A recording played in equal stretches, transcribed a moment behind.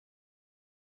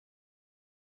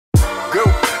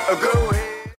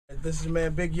This is your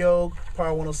man Big Yo,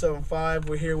 Power 107.5.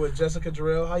 We're here with Jessica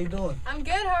Jarrell. How you doing? I'm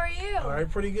good. How are you? All right,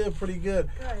 pretty good, pretty good.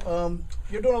 Good.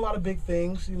 You're doing a lot of big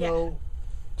things, you know.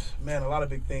 Man, a lot of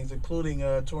big things, including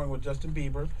touring with Justin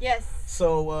Bieber. Yes.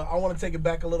 So I want to take it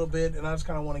back a little bit, and I just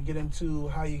kind of want to get into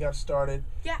how you got started.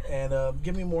 Yeah. And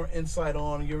give me more insight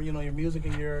on your music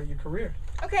and your career.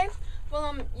 Okay.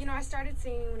 Well, I started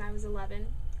singing when I was 11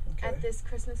 at this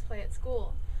Christmas play at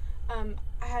school. I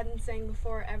hadn't sang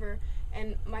before ever,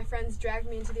 and my friends dragged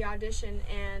me into the audition,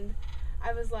 and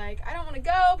I was like, I don't want to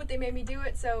go, but they made me do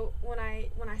it. So when I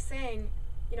sang,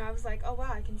 I was like, oh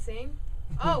wow, I can sing.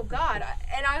 Oh God.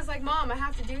 And I was like, Mom, I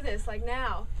have to do this like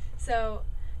now. So,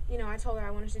 I told her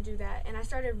I wanted to do that, and I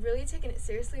started really taking it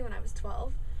seriously when I was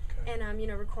 12, and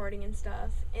recording and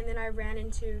stuff. And then I ran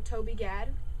into Toby Gadd,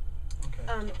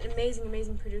 an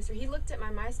amazing producer. He looked at my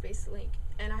MySpace link,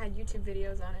 and I had YouTube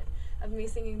videos on it of me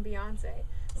singing Beyonce.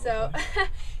 So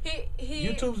he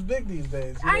YouTube's big these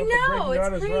days. I know, it's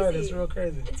crazy. Right. It's real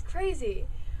crazy. It's crazy.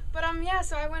 But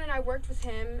so I went and I worked with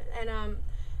him, and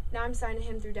now I'm signed to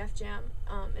him through Def Jam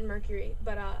and Mercury.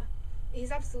 But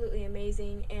he's absolutely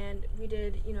amazing, and we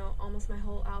did almost my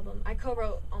whole album. I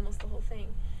co-wrote almost the whole thing,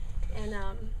 and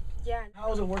yeah. How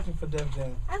was it working for Def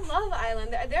Jam? I love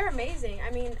Island. They're amazing.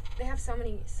 I mean, they have so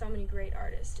many great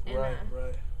artists. And,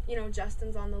 right.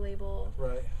 Justin's on the label.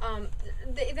 Right.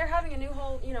 They're having a new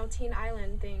whole, Teen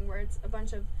Island thing where it's a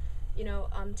bunch of,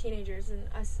 teenagers and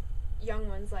us young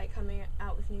ones like coming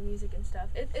out with new music and stuff.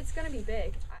 It's gonna be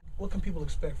big. What can people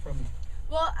expect from you?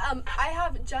 Well, I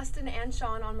have Justin and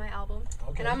Sean on my album,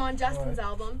 and I'm on Justin's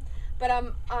album. But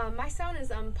my sound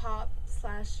is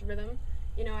pop/rhythm.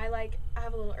 I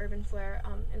have a little urban flair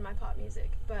in my pop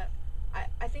music, but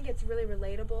I think it's really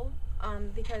relatable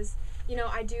because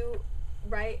I do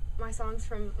write my songs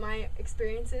from my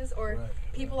experiences, or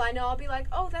people I know. I'll be like,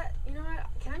 oh, that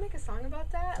can I make a song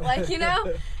about that?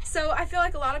 So I feel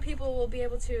like a lot of people will be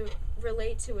able to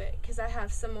relate to it because I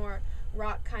have some more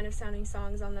rock kind of sounding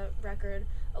songs on the record,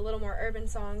 a little more urban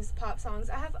songs, pop songs.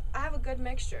 I have a good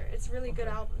mixture. It's a really good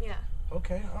album. Yeah.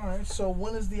 Okay, all right. So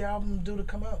when is the album due to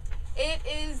come out? It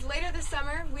is later this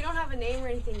summer. We don't have a name or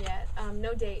anything yet.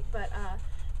 No date, but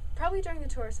probably during the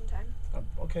tour sometime.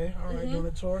 Okay, all right, doing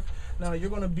the tour. Now, you're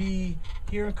going to be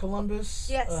here in Columbus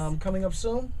coming up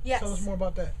soon? Yes. Tell us more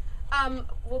about that.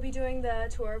 We'll be doing the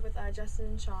tour with Justin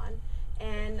and Sean,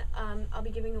 and I'll be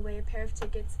giving away a pair of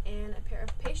tickets and a pair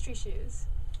of pastry shoes.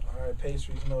 All right,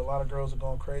 pastries. A lot of girls are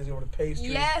going crazy over the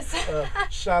pastries. Yes.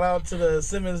 Shout out to the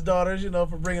Simmons daughters,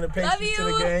 for bringing the pastries to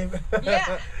the game.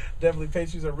 Yeah. Definitely,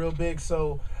 pastries are real big.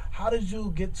 So, how did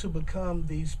you get to become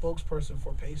the spokesperson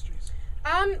for pastries?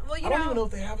 Well, I don't even know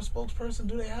if they have a spokesperson.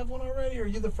 Do they have one already? Or are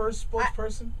you the first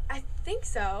spokesperson? I think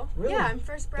so. Really? Yeah, I'm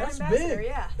first brand That's ambassador. Big.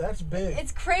 Yeah. That's big.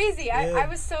 It's crazy. Yeah. I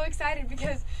was so excited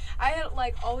because I had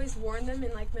always worn them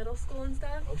in middle school and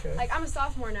stuff. Okay. I'm a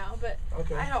sophomore now, but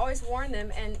I had always worn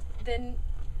them, and then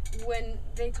when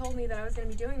they told me that I was going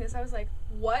to be doing this, I was like,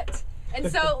 what?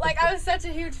 And so I was such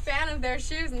a huge fan of their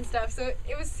shoes and stuff. So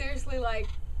it was seriously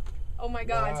oh my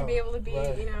God, to be able to be,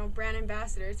 brand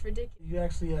ambassador. It's ridiculous. You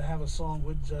actually have a song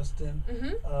with Justin.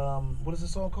 What is the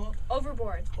song called?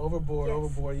 Overboard. Overboard, yes.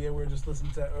 Overboard. Yeah, we were just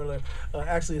listening to that earlier.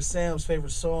 Actually, it's Sam's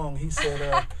favorite song. He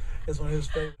said it's one of his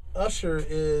favorite. Usher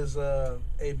is a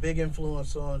big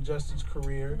influence on Justin's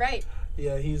career. Right.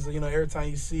 Yeah, he's, every time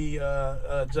you see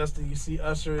Justin, you see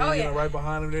Usher, right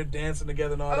behind him. They're dancing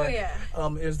together and all that.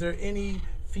 Yeah. Is there any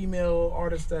female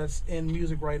artist that's in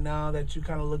music right now that you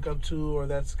kind of look up to, or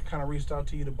that's kind of reached out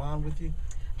to you to bond with you?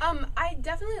 I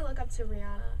definitely look up to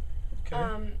Rihanna.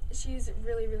 Okay. She's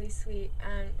really, really sweet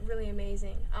and really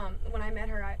amazing. When I met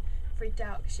her, I freaked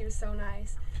out because she was so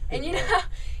nice. And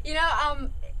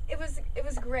it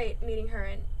was great meeting her,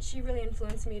 and she really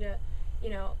influenced me to,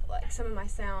 some of my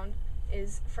sound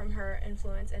is from her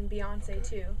influence, and Beyonce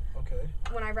too. Okay.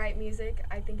 When I write music,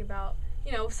 I think about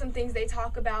some things they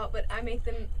talk about, but I make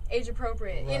them age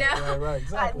appropriate, Right,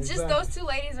 exactly. Just those two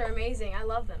ladies are amazing. I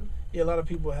love them. Yeah, a lot of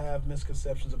people have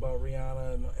misconceptions about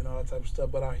Rihanna and all that type of stuff,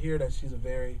 but I hear that she's a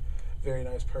very, very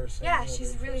nice person. Yeah,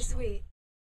 she's really sweet.